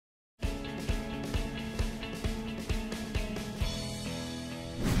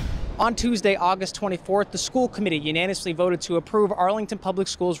On Tuesday, August 24th, the school committee unanimously voted to approve Arlington Public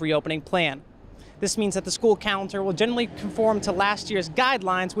Schools' reopening plan. This means that the school calendar will generally conform to last year's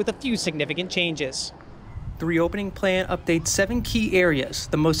guidelines with a few significant changes. The reopening plan updates 7 key areas,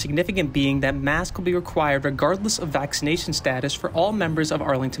 the most significant being that masks will be required regardless of vaccination status for all members of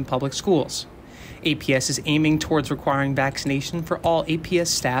Arlington Public Schools. APS is aiming towards requiring vaccination for all APS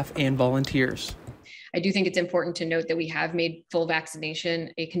staff and volunteers. I do think it's important to note that we have made full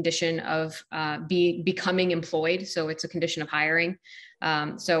vaccination a condition of becoming employed. So it's a condition of hiring.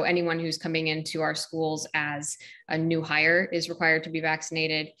 So anyone who's coming into our schools as a new hire is required to be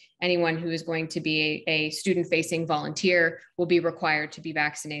vaccinated. Anyone who is going to be a student-facing volunteer will be required to be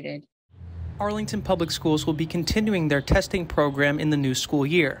vaccinated. Arlington Public Schools will be continuing their testing program in the new school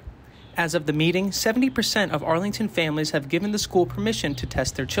year. As of the meeting, 70% of Arlington families have given the school permission to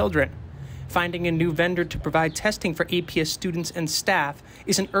test their children. Finding a new vendor to provide testing for APS students and staff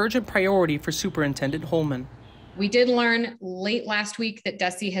is an urgent priority for Superintendent Holman. We did learn late last week that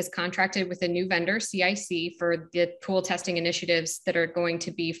DESE has contracted with a new vendor, CIC, for the pool testing initiatives that are going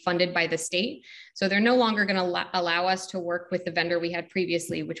to be funded by the state. So they're no longer going to allow us to work with the vendor we had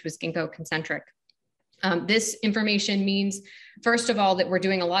previously, which was Ginkgo Concentric. This information means, first of all, that we're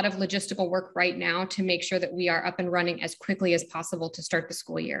doing a lot of logistical work right now to make sure that we are up and running as quickly as possible to start the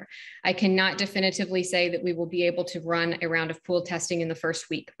school year. I cannot definitively say that we will be able to run a round of pool testing in the first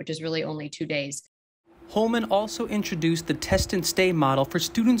week, which is really only 2 days. Holman also introduced the test and stay model for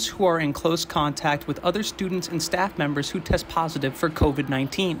students who are in close contact with other students and staff members who test positive for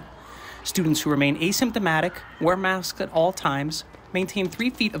COVID-19. Students who remain asymptomatic, wear masks at all times, maintain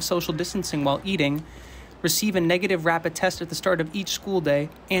 3 feet of social distancing while eating, receive a negative rapid test at the start of each school day,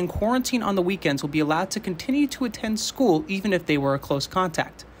 and quarantine on the weekends will be allowed to continue to attend school even if they were a close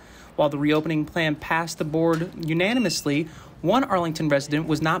contact. While the reopening plan passed the board unanimously, one Arlington resident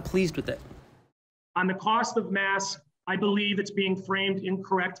was not pleased with it. On the cost of masks, I believe it's being framed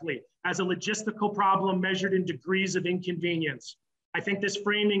incorrectly as a logistical problem measured in degrees of inconvenience. I think this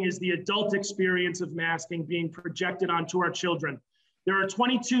framing is the adult experience of masking being projected onto our children. There are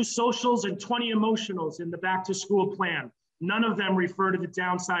 22 socials and 20 emotionals in the back to school plan. None of them refer to the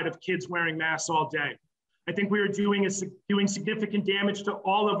downside of kids wearing masks all day. I think we are doing significant damage to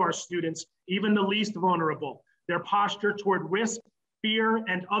all of our students, even the least vulnerable. Their posture toward risk, fear,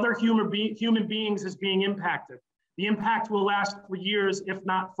 and other human beings is being impacted. The impact will last for years, if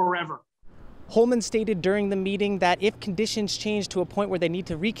not forever. Holman stated during the meeting that if conditions change to a point where they need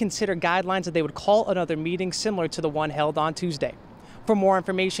to reconsider guidelines, that they would call another meeting similar to the one held on Tuesday. For more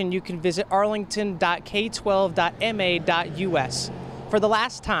information, you can visit arlington.k12.ma.us. For the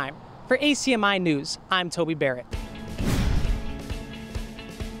last time, for ACMi News, I'm Toby Barrett.